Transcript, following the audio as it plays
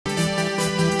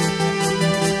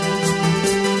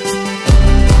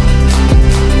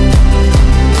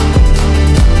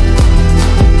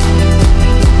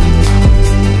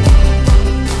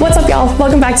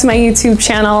Welcome back to my YouTube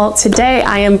channel. Today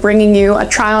I am bringing you a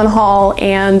try on haul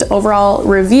and overall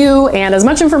review and as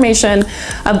much information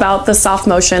about the Soft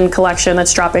Motion collection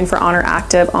that's dropping for Oner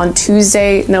Active on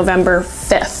Tuesday, November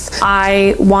 5th.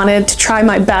 I wanted to try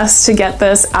my best to get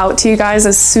this out to you guys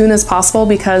as soon as possible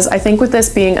because I think with this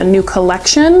being a new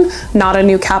collection, not a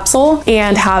new capsule,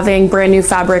 and having brand new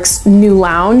fabrics, new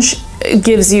lounge, it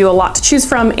gives you a lot to choose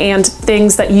from and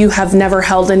things that you have never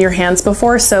held in your hands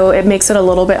before, so it makes it a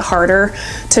little bit harder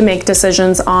to make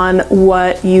decisions on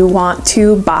what you want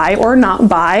to buy or not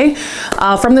buy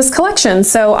from this collection.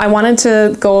 So I wanted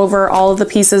to go over all of the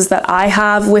pieces that I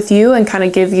have with you and kind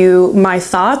of give you my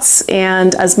thoughts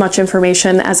and as much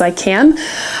information as I can.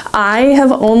 I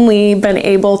have only been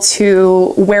able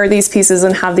to wear these pieces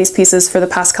and have these pieces for the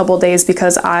past couple days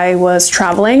because I was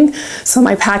traveling, so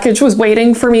my package was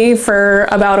waiting for me for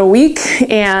about a week,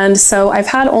 and so I've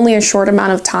had only a short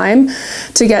amount of time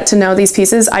to get to know these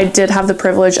pieces. I did have the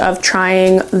privilege of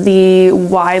trying the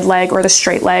wide leg or the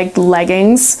straight leg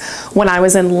leggings when I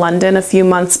was in London a few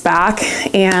months back,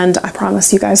 and I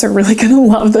promise you guys are really gonna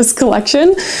love this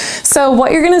collection. So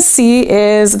what you're gonna see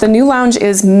is the new lounge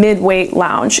is mid-weight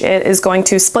lounge. It is going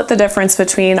to split the difference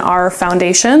between our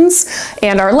foundations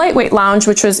and our lightweight lounge,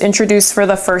 which was introduced for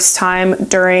the first time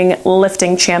during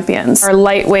Lifting Champions. Our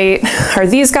lightweight are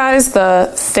these guys,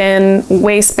 the thin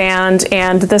waistband,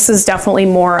 and this is definitely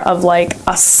more of like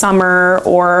a summer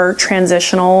or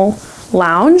transitional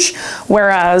lounge,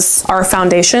 whereas our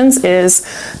foundations is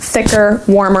thicker,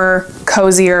 warmer,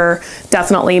 cozier,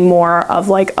 definitely more of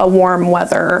like a warm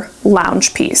weather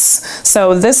lounge piece.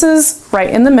 So this is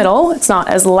right in the middle. It's not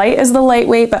as light as the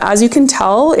lightweight, but as you can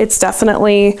tell, it's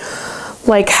definitely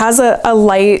like has a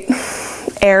light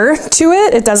air to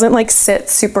it. It doesn't like sit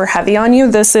super heavy on you.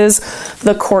 This is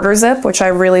the quarter zip, which I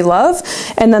really love.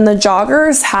 And then the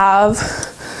joggers have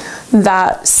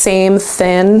that same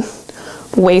thin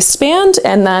waistband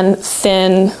and then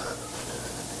thin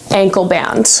ankle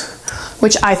band,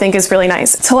 which I think is really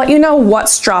nice. To let you know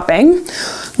what's dropping,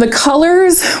 the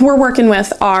colors we're working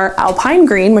with are Alpine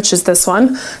Green, which is this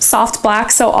one, Soft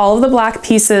Black. So all of the black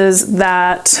pieces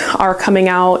that are coming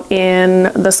out in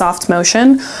the Soft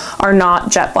Motion are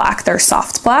not jet black, they're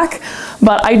soft black.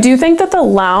 But I do think that the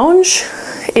lounge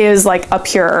is like a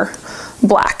pure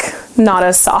black, not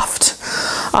as soft.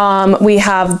 We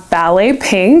have Ballet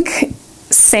Pink,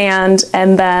 Sand,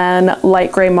 and then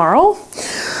Light Gray Marl.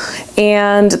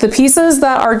 And the pieces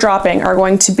that are dropping are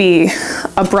going to be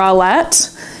a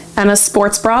bralette and a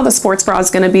sports bra. The sports bra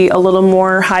is going to be a little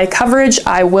more high coverage.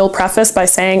 I will preface by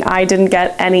saying I didn't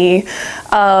get any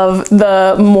of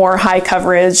the more high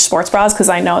coverage sports bras because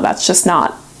I know that's just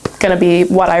not going to be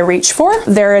what I reach for.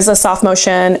 There is a Soft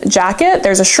Motion jacket.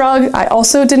 There's a shrug. I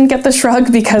also didn't get the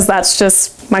shrug because that's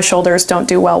just, my shoulders don't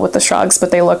do well with the shrugs, but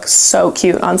they look so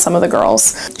cute on some of the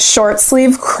girls. Short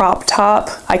sleeve crop top.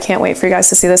 I can't wait for you guys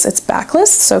to see this. It's backless,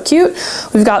 so cute.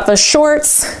 We've got the shorts.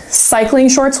 Cycling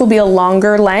shorts will be a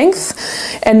longer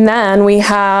length. And then we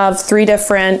have three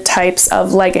different types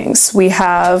of leggings. We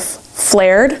have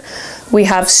flared, we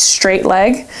have straight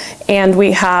leg, and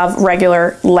we have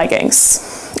regular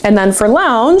leggings. And then for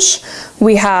lounge,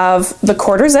 we have the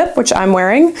quarter zip, which I'm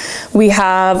wearing. We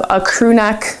have a crew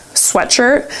neck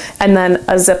sweatshirt and then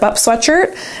a zip up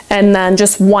sweatshirt and then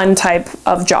just one type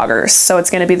of joggers. So it's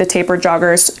going to be the tapered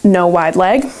joggers, no wide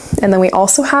leg. And then we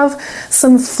also have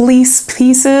some fleece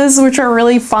pieces, which are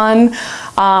really fun.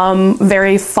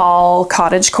 Very fall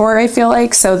cottagecore, I feel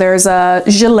like. So there's a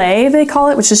gilet, they call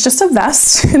it, which is just a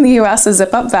vest in the US, a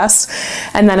zip up vest,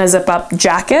 and then a zip up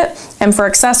jacket. And for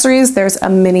accessories, there's a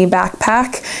mini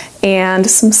backpack and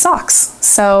some socks.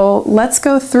 So let's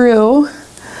go through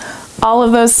all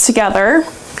of those together,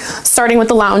 starting with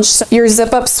the lounge. So your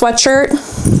zip up sweatshirt,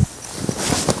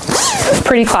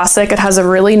 pretty classic. It has a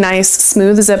really nice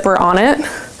smooth zipper on it.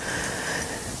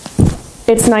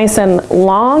 It's nice and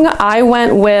long. I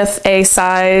went with a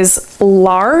size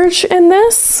large in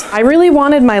this. I really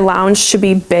wanted my lounge to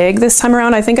be big this time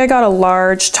around. I think I got a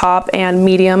large top and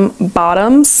medium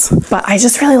bottoms, but I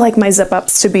just really like my zip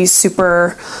ups to be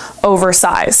super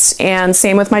oversized. And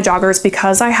same with my joggers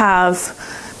because I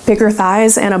have bigger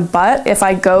thighs and a butt. If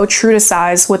I go true to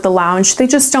size with the lounge, they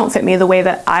just don't fit me the way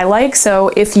that I like. So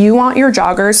if you want your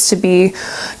joggers to be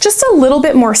just a little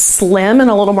bit more slim and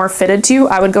a little more fitted to you,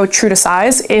 I would go true to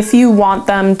size. If you want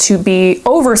them to be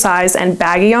oversized and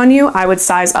baggy on you, I would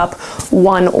size up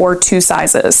 1 or 2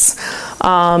 sizes.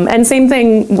 And same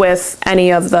thing with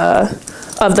any of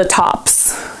the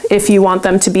tops. If you want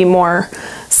them to be more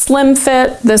slim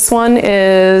fit, this one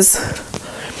is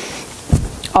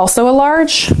also a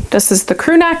large. This is the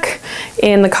crew neck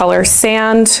in the color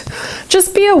Sand.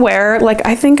 Just be aware, like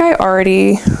I think I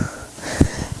already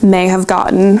may have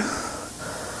gotten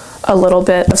a little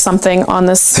bit of something on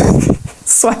this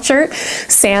sweatshirt.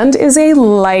 Sand is a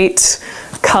light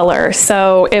color,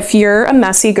 so if you're a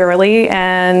messy girly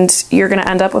and you're gonna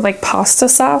end up with like pasta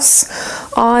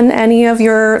sauce on any of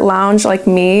your lounge like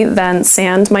me, then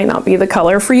sand might not be the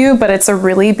color for you, but it's a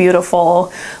really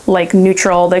beautiful like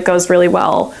neutral that goes really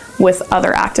well with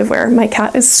other activewear. My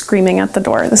cat is screaming at the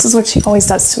door. This is what she always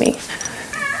does to me.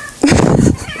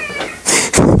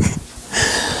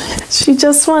 She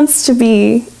just wants to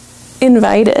be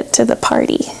invited to the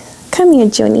party. Come here,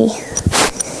 Juney.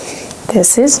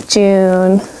 This is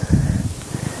June.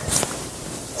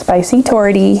 Spicy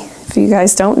Torty, if you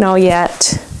guys don't know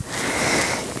yet.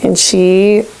 And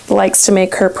she likes to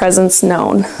make her presence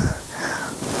known.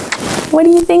 What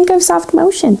do you think of Soft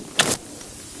Motion?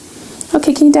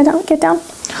 Okay, can you get down?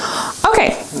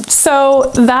 Okay,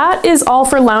 so that is all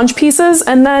for lounge pieces.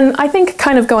 And then I think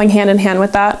kind of going hand in hand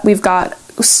with that, we've got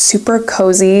super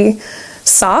cozy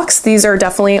socks. These are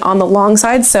definitely on the long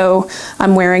side, so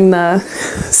I'm wearing the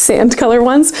sand color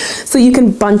ones, so you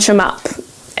can bunch them up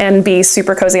and be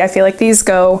super cozy. I feel like these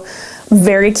go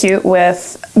very cute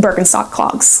with Birkenstock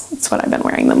clogs. That's what I've been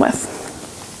wearing them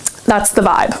with. That's the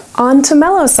vibe. On to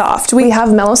Mellow Soft. We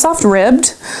have Mellow Soft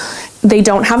ribbed. They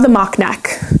don't have the mock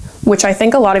neck, which I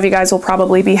think a lot of you guys will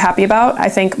probably be happy about. I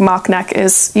think mock neck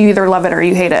is, you either love it or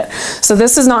you hate it. So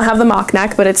this does not have the mock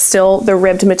neck, but it's still the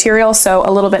ribbed material, so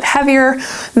a little bit heavier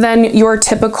than your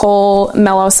typical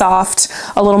Mellow Soft,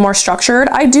 a little more structured.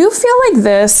 I do feel like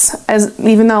this, as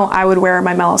even though I would wear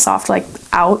my Mellow Soft like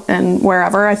out and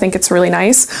wherever, I think it's really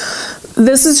nice.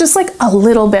 This is just like a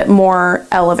little bit more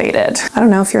elevated. I don't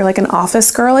know if you're like an office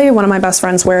girly. One of my best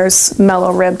friends wears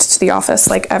Mellow ribbed to the office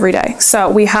like every day. So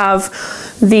we have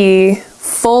the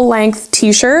full length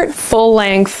t-shirt, full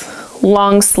length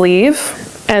long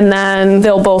sleeve, and then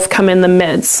they'll both come in the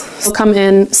mids. They'll come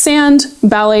in sand,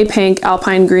 ballet pink,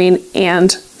 alpine green, and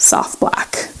soft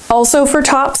black. Also for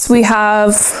tops, we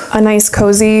have a nice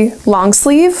cozy long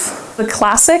sleeve, the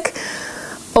classic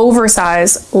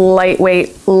oversized,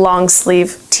 lightweight, long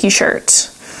sleeve t-shirt.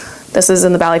 This is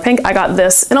in the ballet pink. I got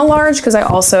this in a large because I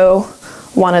also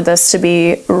wanted this to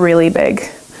be really big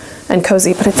and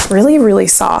cozy, but it's really, really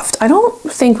soft. I don't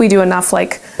think we do enough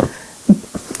like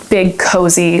big,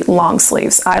 cozy long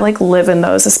sleeves. I like live in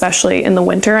those, especially in the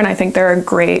winter, and I think they're a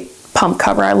great pump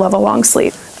cover. I love a long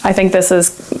sleeve. I think this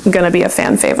is gonna be a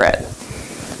fan favorite.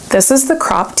 This is the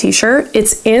crop t-shirt.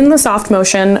 It's in the Soft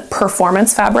Motion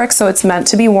performance fabric, so it's meant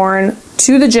to be worn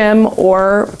to the gym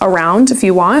or around if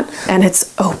you want. And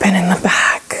it's open in the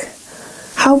back.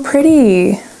 How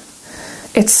pretty.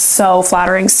 It's so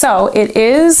flattering. So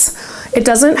it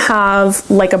doesn't have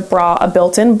like a bra, a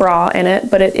built-in bra in it,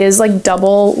 but it is like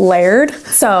double layered.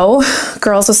 So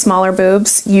girls with smaller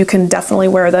boobs, you can definitely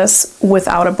wear this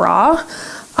without a bra.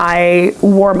 I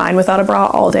wore mine without a bra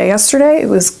all day yesterday. It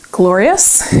was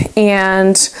glorious.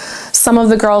 And some of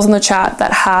the girls in the chat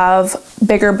that have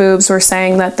bigger boobs were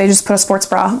saying that they just put a sports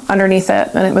bra underneath it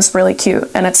and it was really cute.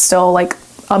 And it's still like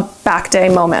a back day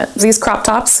moment. These crop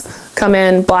tops come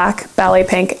in black, ballet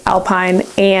pink, alpine,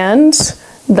 and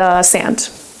the sand.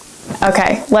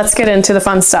 Okay, let's get into the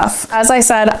fun stuff. As I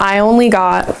said, I only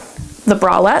got the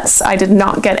bralettes. I did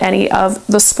not get any of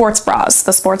the sports bras.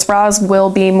 The sports bras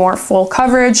will be more full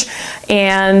coverage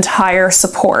and higher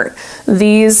support.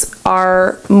 These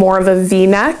are more of a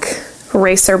V-neck,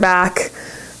 racer back,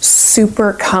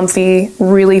 super comfy,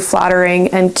 really flattering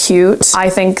and cute.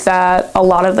 I think that a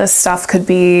lot of this stuff could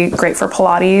be great for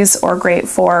Pilates or great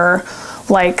for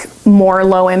like more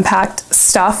low impact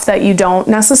stuff that you don't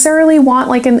necessarily want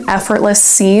like an effortless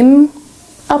seam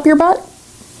up your butt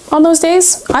on those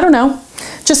days. I don't know,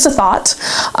 just a thought.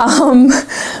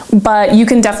 But you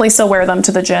can definitely still wear them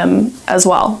to the gym as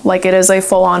well. Like it is a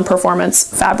full-on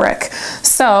performance fabric.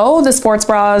 So the sports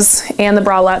bras and the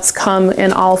bralettes come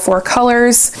in all 4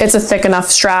 colors. It's a thick enough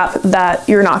strap that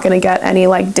you're not gonna get any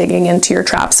like digging into your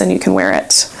traps and you can wear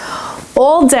it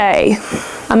all day.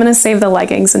 I'm gonna save the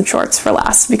leggings and shorts for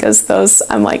last because those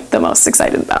I'm like the most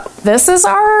excited about. This is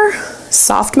our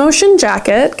Soft Motion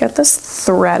jacket. Get this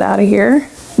thread out of here.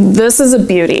 This is a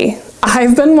beauty.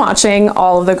 I've been watching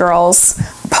all of the girls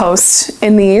post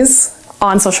in these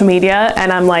on social media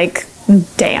and I'm like,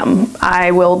 damn,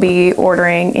 I will be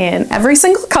ordering in every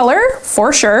single color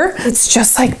for sure. It's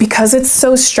just like, because it's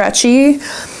so stretchy,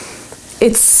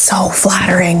 it's so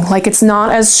flattering. Like it's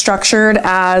not as structured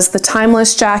as the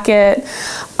Timeless jacket.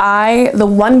 The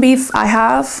one beef I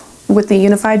have with the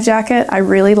unified jacket. I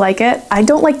really like it. I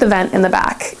don't like the vent in the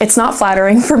back. It's not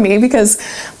flattering for me because,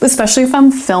 especially if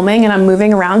I'm filming and I'm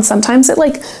moving around, sometimes it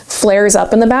like flares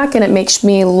up in the back and it makes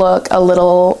me look a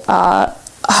little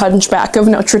hunchback of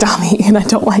Notre Dame, and I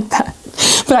don't like that.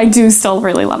 But I do still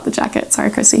really love the jacket. Sorry,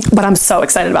 Chrissy. But I'm so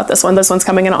excited about this one. This one's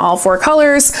coming in all 4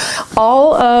 colors.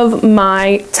 All of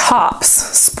my tops,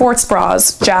 sports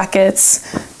bras, jackets,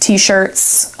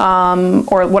 t-shirts,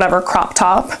 or whatever crop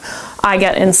top, I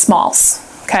get in smalls.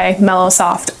 Okay, Mellow,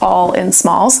 Soft, all in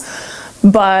smalls.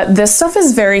 But this stuff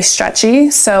is very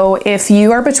stretchy. So if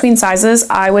you are between sizes,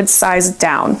 I would size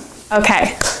down.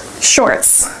 Okay, shorts,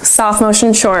 Soft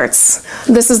Motion shorts.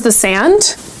 This is the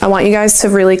sand. I want you guys to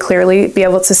really clearly be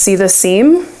able to see the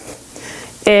seam.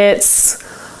 It's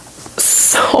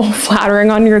so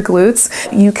flattering on your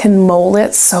glutes. You can mold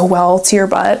it so well to your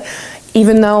butt.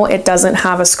 Even though it doesn't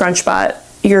have a scrunch butt,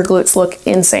 your glutes look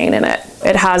insane in it.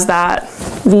 It has that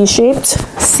V-shaped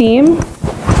seam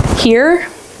here.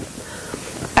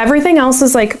 Everything else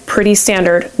is like pretty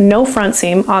standard. No front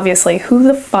seam, obviously. Who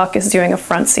the fuck is doing a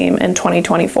front seam in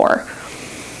 2024?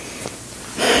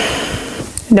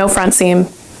 No front seam.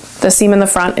 The seam in the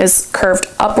front is curved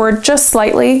upward just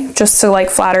slightly, just to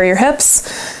like flatter your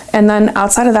hips. And then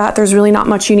outside of that, there's really not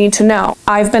much you need to know.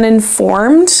 I've been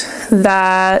informed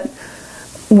that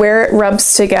where it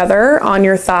rubs together on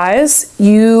your thighs,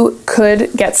 you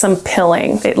could get some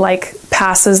pilling. It like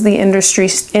passes the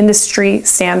industry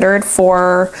standard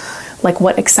for like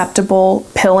what acceptable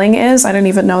pilling is. I didn't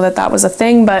even know that that was a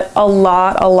thing, but a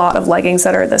lot of leggings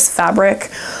that are this fabric,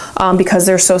 because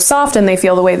they're so soft and they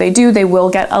feel the way they do, they will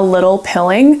get a little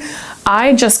pilling.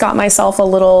 I just got myself a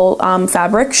little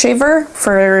fabric shaver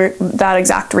for that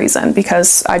exact reason,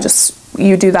 because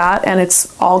you do that and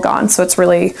it's all gone. So it's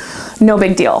really no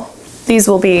big deal. These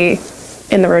will be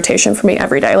in the rotation for me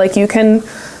every day. Like you can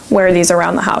wear these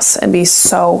around the house and be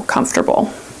so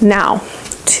comfortable. Now,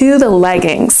 to the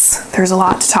leggings. There's a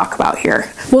lot to talk about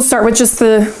here. We'll start with just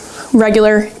the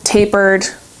regular tapered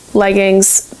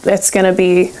leggings. It's gonna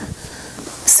be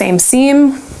same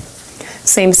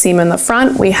seam in the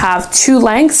front. We have 2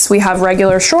 lengths. We have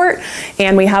regular short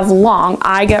and we have long.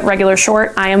 I get regular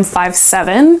short. I am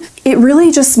 5'7". It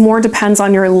really just more depends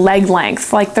on your leg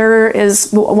length. Like there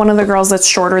is one of the girls that's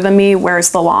shorter than me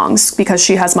wears the longs because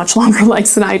she has much longer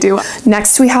legs than I do.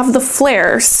 Next we have the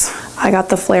flares. I got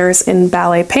the flares in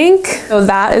ballet pink. So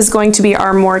that is going to be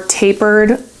our more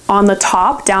tapered on the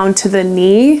top down to the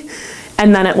knee,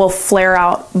 and then it will flare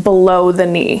out below the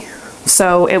knee.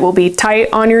 So it will be tight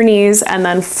on your knees and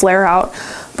then flare out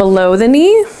below the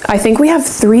knee. I think we have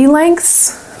 3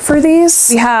 lengths for these.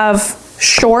 We have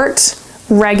short,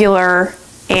 regular,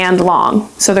 and long.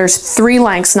 So there's 3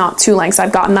 lengths, not 2 lengths.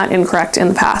 I've gotten that incorrect in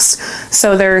the past.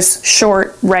 So there's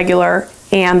short, regular,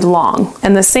 and long.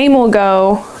 And the same will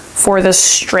go for the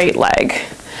straight leg.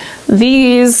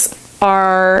 These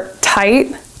are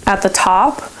tight at the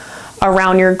top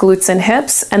around your glutes and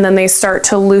hips, and then they start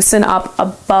to loosen up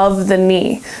above the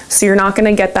knee. So you're not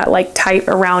gonna get that like tight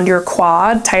around your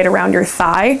quad, tight around your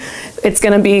thigh. It's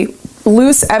gonna be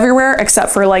loose everywhere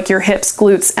except for like your hips,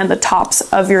 glutes, and the tops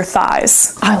of your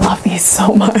thighs. I love these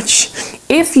so much.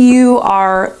 If you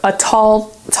are a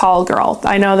tall girl,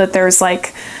 I know that there's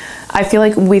like, I feel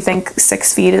like we think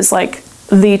 6 feet is like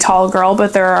the tall girl,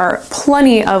 but there are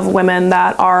plenty of women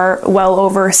that are well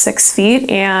over 6 feet.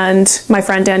 And my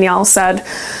friend Danielle said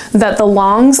that the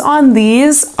longs on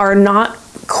these are not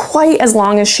quite as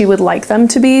long as she would like them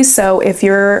to be. So if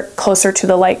you're closer to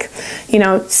the like, you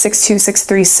know, 6'2",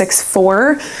 6'3",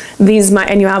 6'4", these might,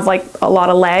 and you have like a lot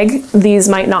of leg, these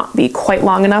might not be quite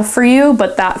long enough for you,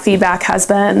 but that feedback has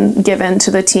been given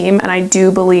to the team. And I do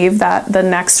believe that the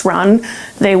next run,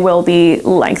 they will be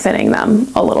lengthening them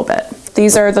a little bit.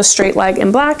 These are the straight leg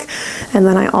in black. And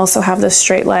then I also have this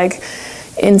straight leg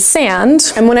in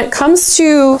sand. And when it comes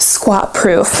to squat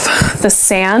proof, the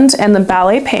sand and the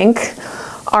ballet pink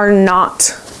are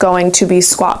not going to be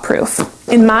squat proof.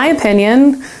 In my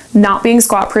opinion, not being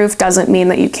squat proof doesn't mean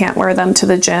that you can't wear them to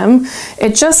the gym.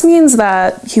 It just means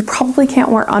that you probably can't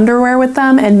wear underwear with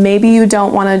them, and maybe you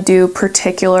don't want to do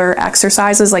particular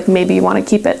exercises, like maybe you want to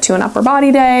keep it to an upper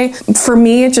body day. For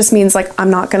me, it just means like I'm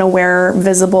not going to wear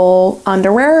visible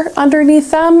underwear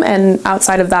underneath them, and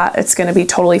outside of that, it's going to be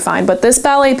totally fine. But this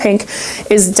ballet pink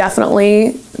is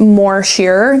definitely more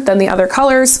sheer than the other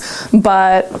colors,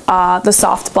 but the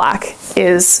soft black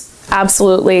is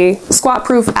absolutely squat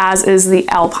proof, as is the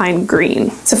alpine green.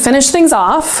 To finish things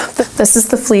off, this is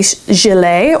the fleece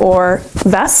gilet or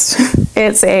vest.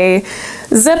 It's a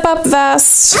zip up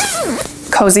vest.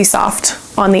 cozy soft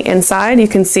on the inside. You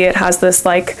can see it has this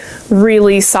like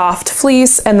really soft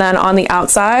fleece, and then on the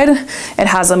outside it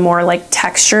has a more like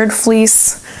textured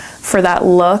fleece for that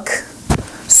look.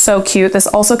 So cute. This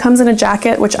also comes in a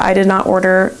jacket, which I did not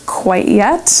order quite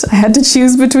yet. I had to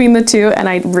choose between the two, and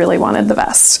I really wanted the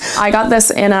vest. I got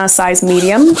this in a size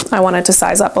medium. I wanted to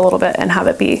size up a little bit and have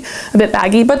it be a bit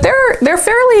baggy, but they're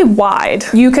fairly wide.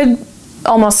 You could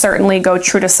almost certainly go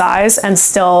true to size and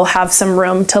still have some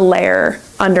room to layer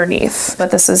underneath.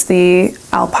 But this is the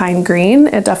alpine green.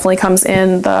 It definitely comes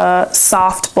in the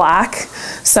soft black.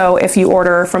 So if you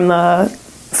order from the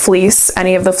fleece,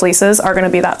 any of the fleeces are going to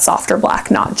be that softer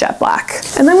black, not jet black.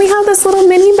 And then we have this little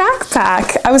mini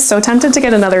backpack. I was so tempted to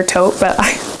get another tote, but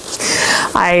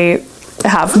I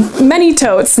have many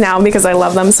totes now because I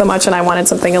love them so much and I wanted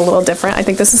something a little different. I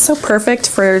think this is so perfect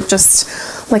for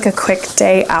just like a quick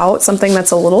day out, something that's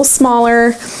a little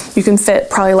smaller. You can fit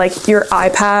probably like your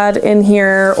iPad in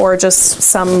here or just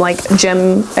some like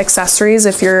gym accessories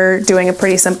if you're doing a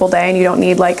pretty simple day and you don't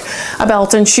need like a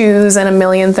belt and shoes and a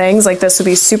million things. Like this would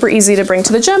be super easy to bring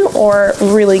to the gym or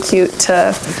really cute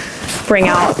to bring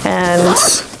out and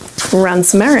run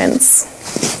some errands.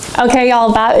 Okay,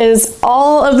 y'all, that is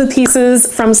all of the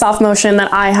pieces from Soft Motion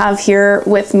that I have here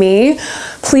with me.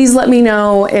 Please let me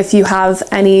know if you have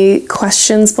any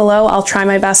questions below. I'll try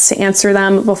my best to answer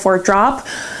them before drop.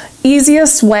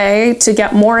 Easiest way to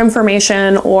get more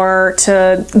information or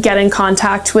to get in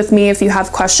contact with me if you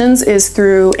have questions is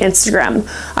through Instagram.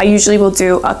 I usually will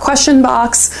do a question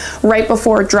box right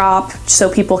before drop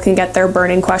so people can get their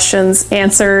burning questions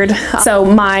answered. So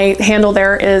my handle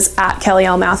there is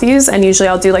 @KellyLMatthews, and usually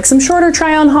I'll do like some shorter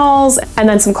try on hauls and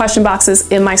then some question boxes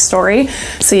in my story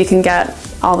so you can get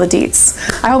all the deets.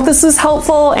 I hope this was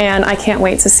helpful and I can't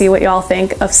wait to see what y'all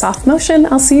think of Soft Motion.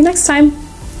 I'll see you next time.